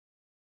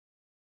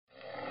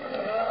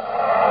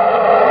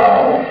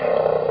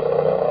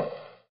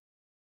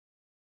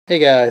Hey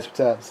guys,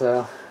 what's up?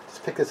 So,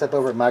 just picked this up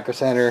over at Micro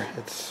Center.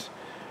 It's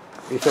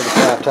refurbished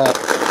laptop.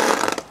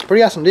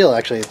 Pretty awesome deal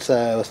actually. It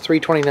was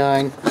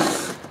 $329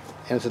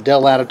 and it's a Dell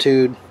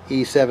Latitude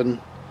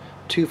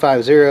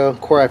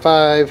E7250 Core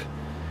i5.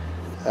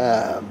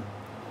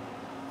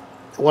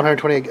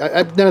 120.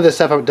 None of this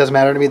stuff doesn't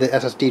matter to me. The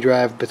SSD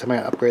drive, but I'm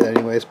gonna upgrade that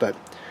anyways. But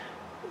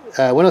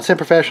Windows 10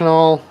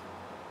 Professional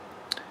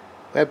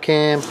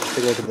webcam.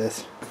 Take a look at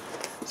this.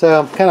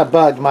 So I'm kind of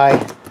bugged.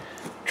 My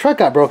truck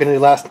got broken into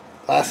last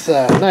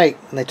night,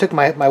 and they took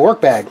my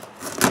work bag,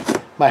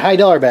 my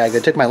high-dollar bag.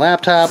 They took my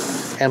laptop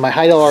and my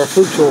high-dollar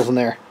food tools in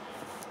there.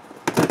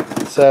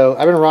 So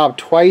I've been robbed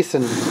twice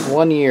in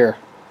 1 year.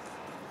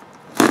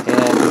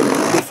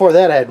 And before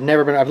that, I've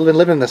been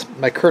living in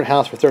my current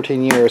house for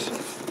 13 years.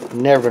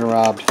 Never been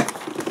robbed.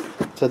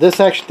 So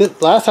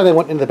last time they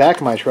went into the back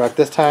of my truck.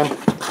 This time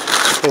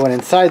they went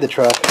inside the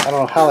truck. I don't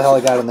know how the hell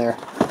they got in there.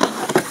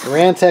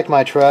 Ransacked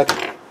my truck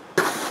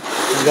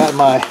and got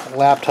my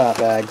laptop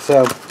bag.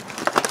 So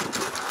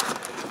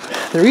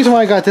the reason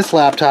why I got this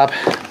laptop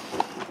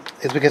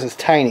is because it's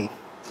tiny.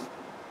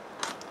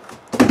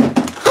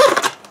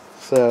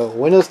 So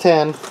Windows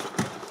 10, I'll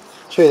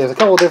show you, there's a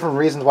couple of different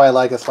reasons why I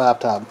like this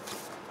laptop.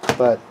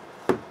 But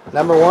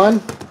number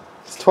one,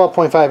 it's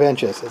 12.5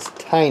 inches. It's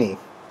tiny.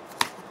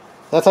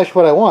 That's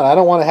actually what I want. I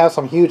don't want to have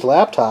some huge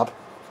laptop,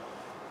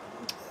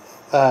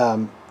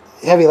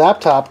 heavy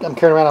laptop I'm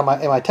carrying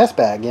around in my test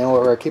bag, you know,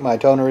 where I keep my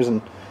toners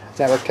and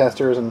network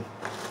testers and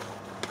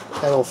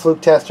little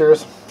fluke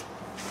testers.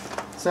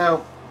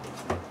 So,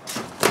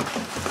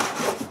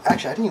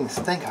 actually, I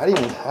didn't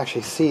even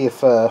actually see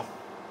if I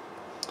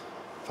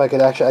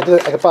could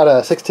actually. I bought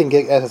a 16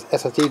 gig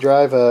SSD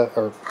drive,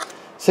 or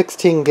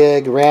 16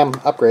 gig RAM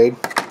upgrade,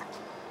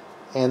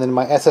 and then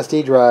my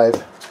SSD drive.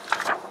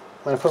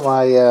 I'm gonna put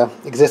my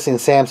existing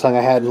Samsung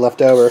I had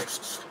left over.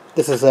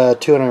 This is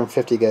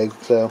 250 gig,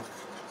 so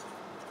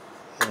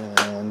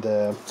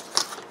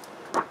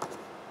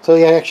so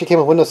yeah, it actually came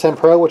with Windows 10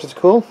 Pro, which is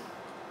cool.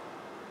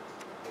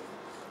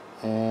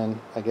 And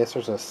I guess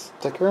there's a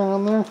sticker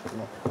on there.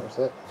 Where's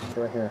it?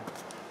 Right here.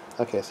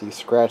 Okay, so you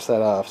scratch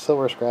that off.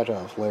 Silver scratch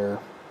off layer.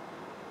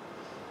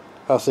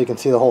 Oh, so you can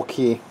see the whole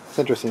key. It's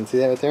interesting. See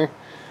that right there?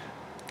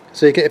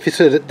 So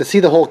to see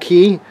the whole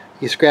key,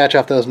 you scratch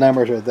off those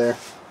numbers right there.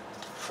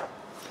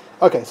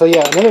 Okay, so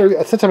yeah,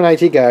 since I'm an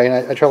IT guy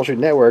and I troubleshoot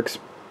networks,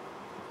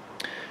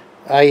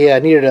 I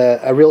needed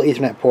a real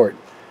Ethernet port.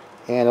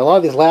 And a lot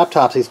of these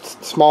laptops, these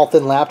small,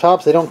 thin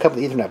laptops, they don't come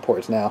with Ethernet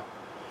ports now.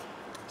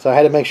 So I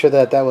had to make sure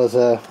that was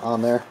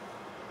on there.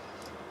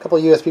 A couple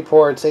of USB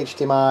ports,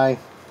 HDMI.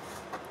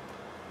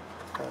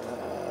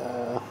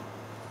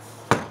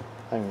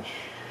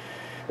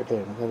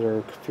 Okay, there are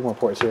a few more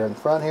ports here in the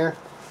front here.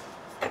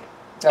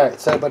 Alright,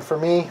 so, but for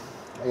me,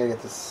 I gotta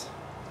get this.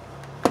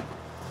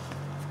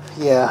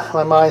 Yeah,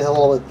 my mind's I'm a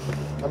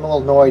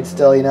little annoyed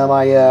still, you know.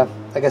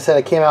 Like I said,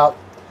 I came out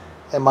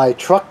and my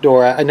truck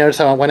door, I noticed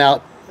how I went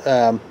out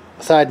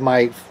side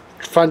my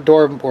front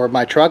door or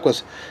my truck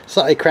was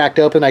slightly cracked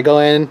open. I go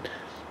in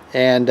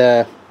and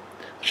I'll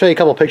show you a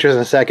couple pictures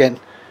in a second,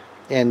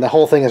 and the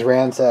whole thing is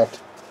ransacked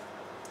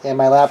and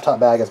my laptop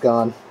bag is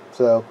gone.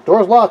 So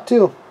door's locked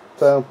too.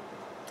 So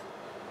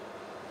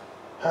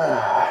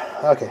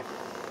okay.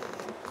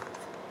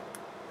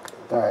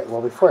 Alright,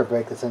 well, before I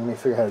break this thing, let me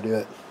figure out how to do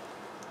it.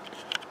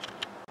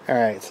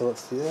 Alright, so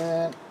let's do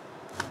that.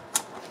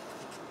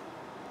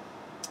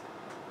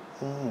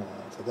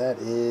 So that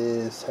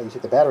is how you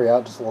take the battery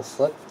out, just a little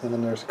slit. And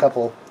then there's a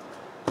couple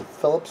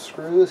Phillips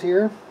screws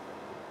here.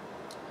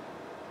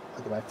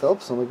 Look at my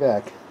Phillips, and we'll be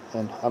back.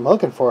 And I'm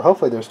looking for,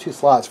 hopefully there's 2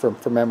 slots for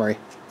memory.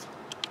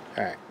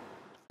 Alright.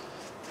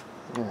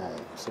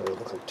 Alright, so it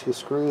looks like 2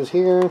 screws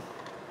here.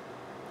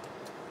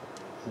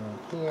 And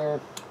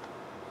here.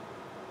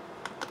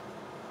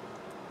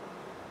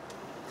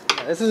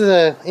 This is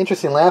an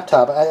interesting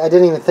laptop. I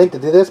didn't even think to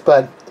do this,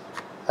 but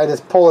I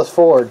just pull this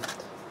forward.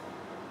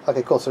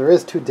 Okay, cool. So there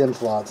is 2 DIMM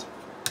slots.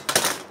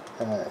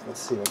 Alright, let's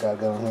see what I got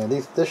going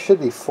here. This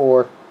should be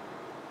 4.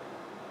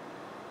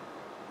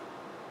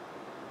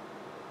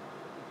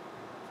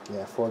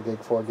 Yeah, 4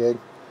 gig.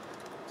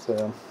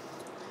 So,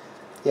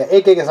 yeah,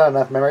 8 gig is not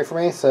enough memory for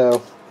me,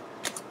 so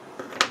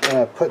I'm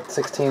going to put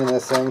 16 in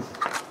this thing.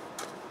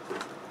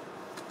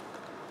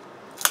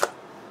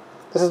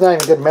 This is not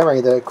even good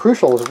memory. The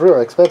Crucial is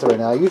really expensive right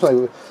now. I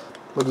usually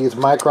would use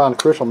Micron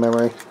Crucial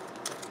memory.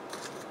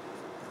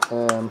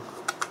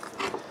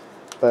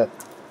 But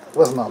it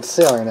wasn't on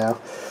sale right now.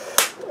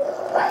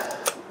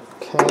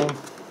 Okay.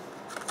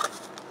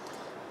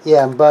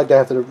 Yeah, I'm bugged. I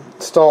have to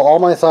install all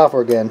my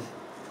software again.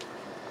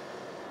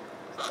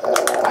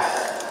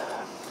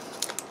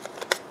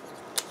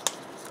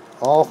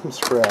 All from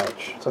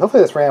scratch. So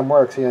hopefully this RAM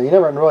works. You know, you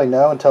never really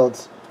know until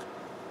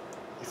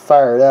you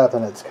fire it up,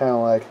 and it's kind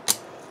of like.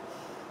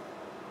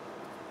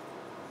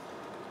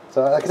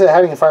 So, like I said, I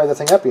haven't even fired this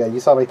thing up yet. You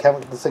saw me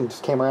this thing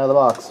just came right out of the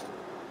box.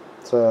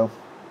 So,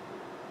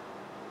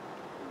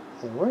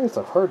 and where is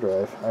the hard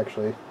drive,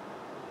 actually?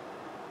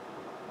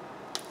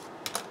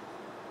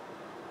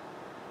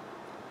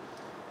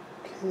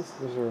 There's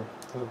a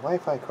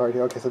Wi-Fi card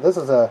here. Okay, so that's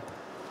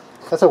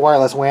a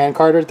wireless WAN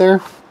card right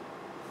there.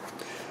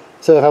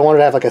 So if I wanted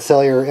to have like a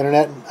cellular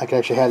internet, I could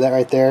actually have that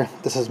right there.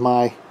 This is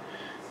my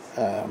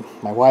my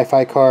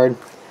Wi-Fi card.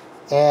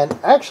 And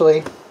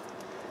actually,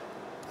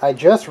 I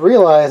just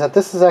realized that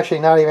this is actually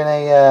not even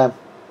a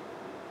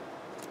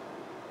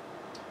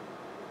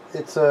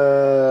it's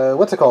a,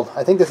 what's it called?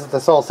 I think this is the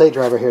solid state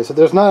drive right here. So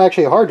there's not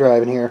actually a hard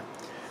drive in here,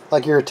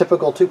 like your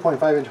typical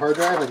 2.5-inch hard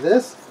drive like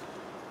this.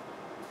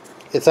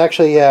 It's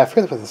actually, I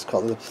forget what this is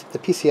called, the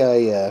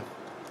PCI,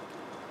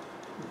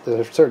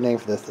 there's a certain name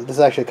for this. This is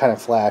actually kind of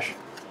flash.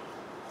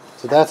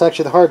 So that's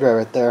actually the hard drive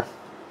right there.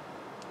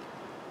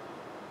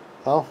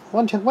 Well,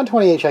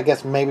 128 I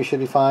guess maybe should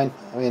be fine.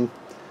 I mean,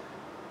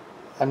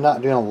 I'm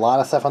not doing a lot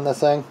of stuff on this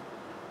thing.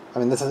 I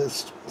mean, this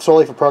is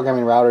solely for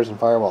programming routers and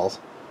firewalls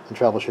and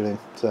troubleshooting.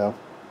 So,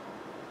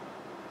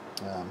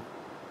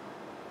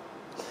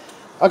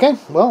 okay,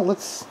 well,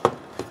 let's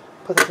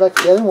put this back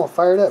together and we'll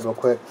fire it up real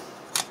quick.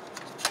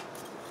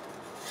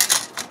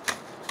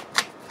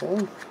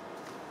 Okay,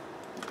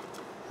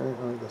 there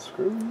are the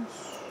screws.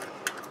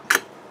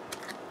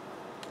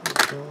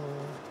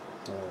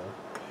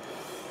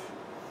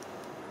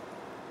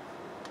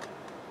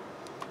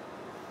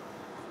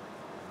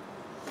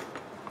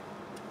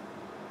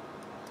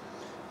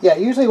 Yeah,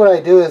 usually what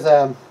I do is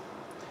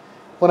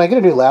when I get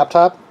a new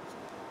laptop,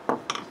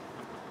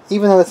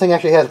 even though this thing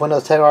actually has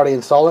Windows 10 already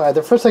installed,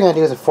 the first thing I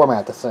do is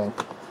format this thing.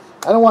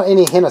 I don't want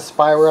any hint of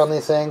spyware on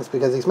these things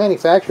because these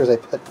manufacturers, they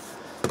put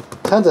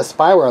tons of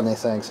spyware on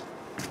these things.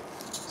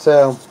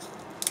 So,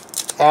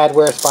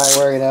 adware,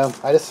 spyware, you know,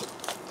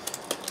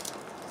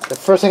 the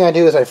first thing I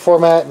do is I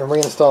format and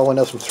reinstall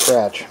Windows from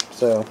scratch.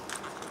 So,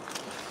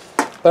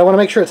 but I want to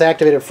make sure it's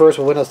activated first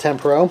with Windows 10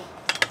 Pro,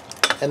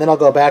 and then I'll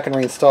go back and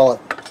reinstall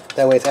it.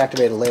 That way it's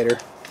activated later.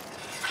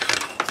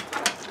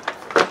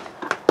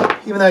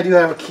 Even though I do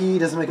have a key, it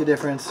doesn't make a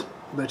difference,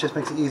 but it just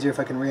makes it easier if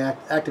I can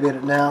activate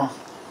it now.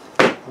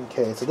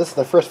 Okay, so this is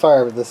the first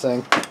fire of this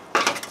thing.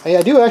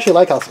 I do actually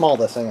like how small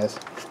this thing is.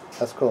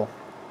 That's cool.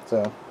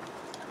 So,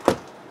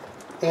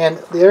 and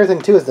the other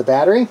thing too is the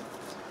battery.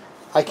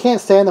 I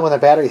can't stand it when the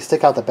batteries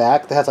stick out the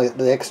back. That has like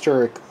the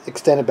extra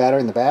extended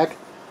battery in the back,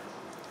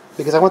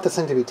 because I want this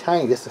thing to be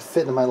tiny just to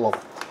fit in my little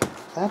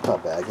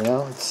laptop bag. You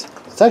know, it's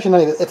actually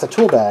not even, it's a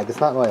tool bag. It's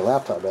not really a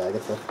laptop bag.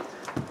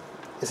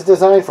 It's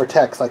designed for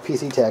techs, like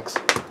PC techs,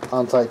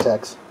 on-site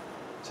techs,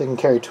 so you can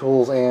carry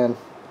tools. And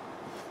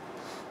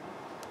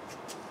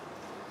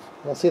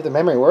we'll see if the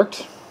memory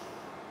worked.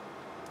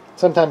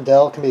 Sometimes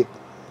Dell can be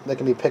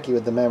picky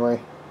with the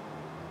memory.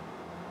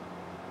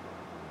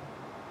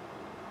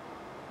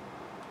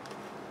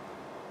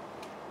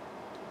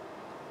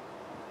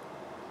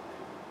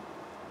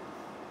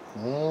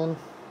 And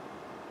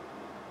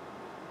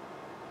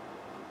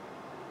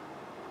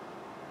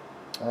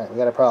alright, we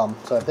got a problem.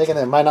 So I'm thinking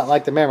it might not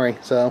like the memory,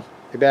 so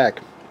be back.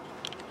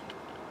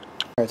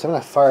 Alright, so I'm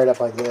going to fire it up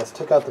like this.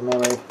 Took out the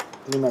memory,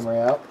 the new memory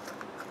out.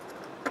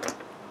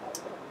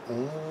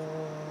 And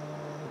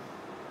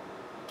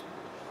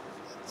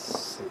let's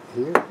see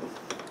here.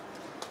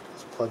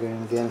 Let's plug it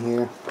in again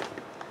here.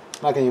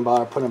 I'm not going to even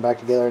bother putting it back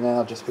together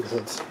now just because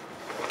it's...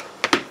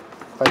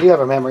 If I do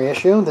have a memory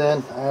issue,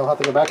 then I'll have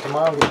to go back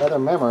tomorrow and get another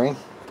memory.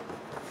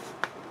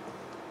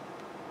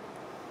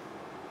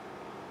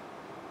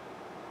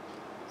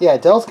 Yeah,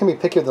 Dells can be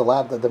picky with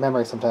the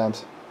memory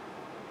sometimes.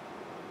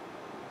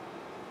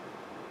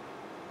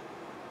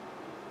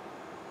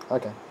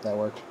 Okay, that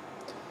worked.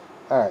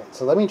 Alright,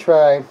 so let me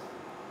try...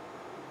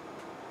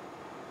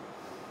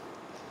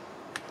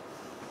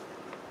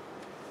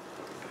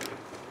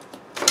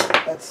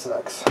 That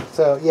sucks.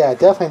 So, yeah,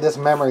 definitely this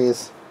memory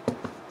is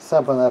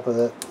something up with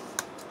it.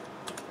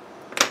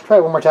 Try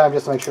it one more time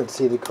just to make sure it's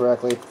seated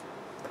correctly.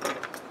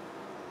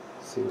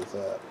 Let's see what's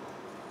that.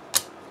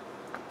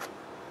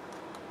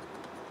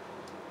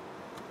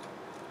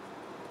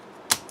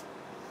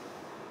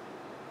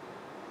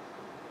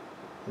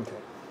 Okay.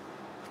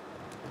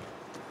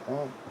 All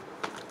right.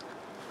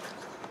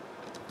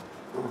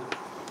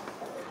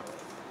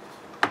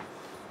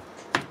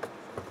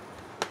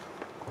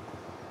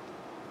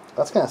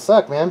 That's gonna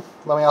suck, man.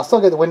 I mean, I'll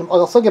still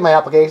get my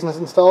applications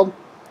installed,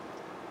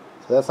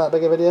 so that's not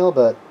big of a deal.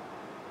 But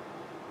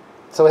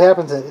so what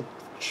happens? It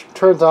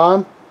turns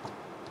on,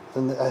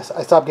 and I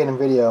stop getting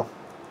video,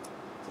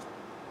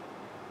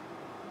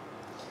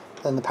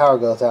 and the power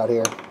goes out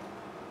here.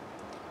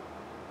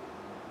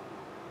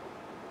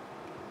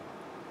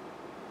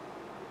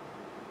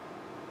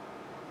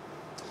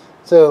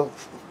 So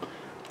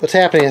what's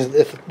happening is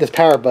this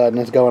power button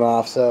is going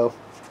off, so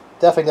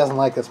definitely doesn't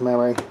like this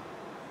memory.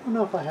 I don't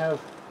know if I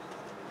have...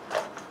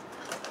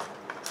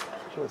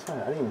 Actually, it's fine.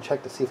 I didn't even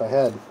check to see if I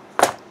had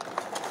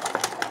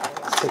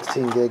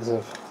 16 gigs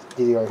of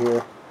DDR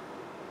here.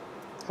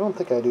 I don't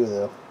think I do,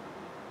 though.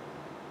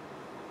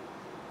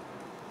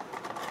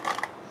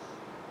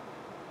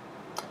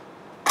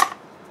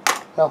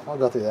 Well, I'll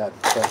go through that.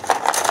 So.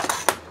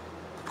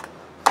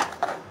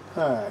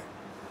 Alright.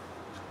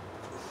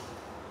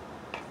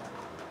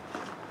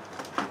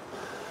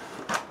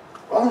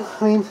 Well,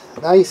 I mean,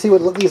 now you see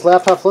what these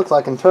laptops look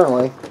like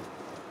internally.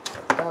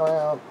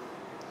 A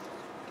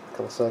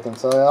couple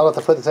seconds. So I'll have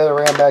to put this other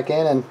RAM back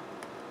in, and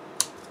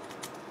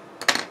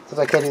since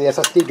I can't do the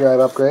SSD drive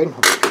upgrade,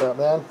 I'll just drop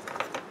that.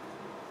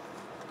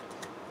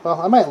 Well,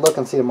 I might look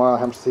and see tomorrow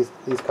how much these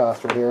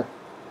cost right here.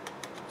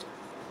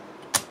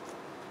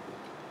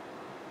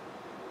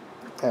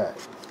 Alright.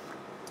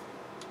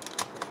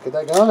 Get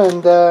that going,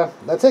 and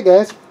that's it,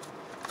 guys.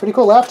 Pretty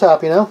cool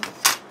laptop, you know?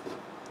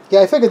 Yeah,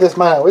 I figured this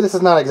might not work. This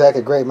is not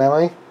exactly great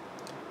memory.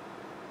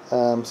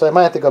 So I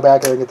might have to go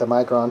back there and get the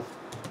Micron.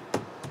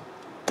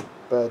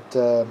 But,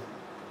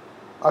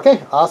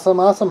 okay, awesome,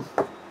 awesome.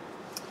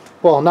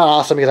 Well, not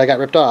awesome because I got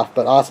ripped off,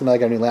 but awesome that I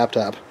got a new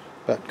laptop.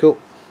 But cool.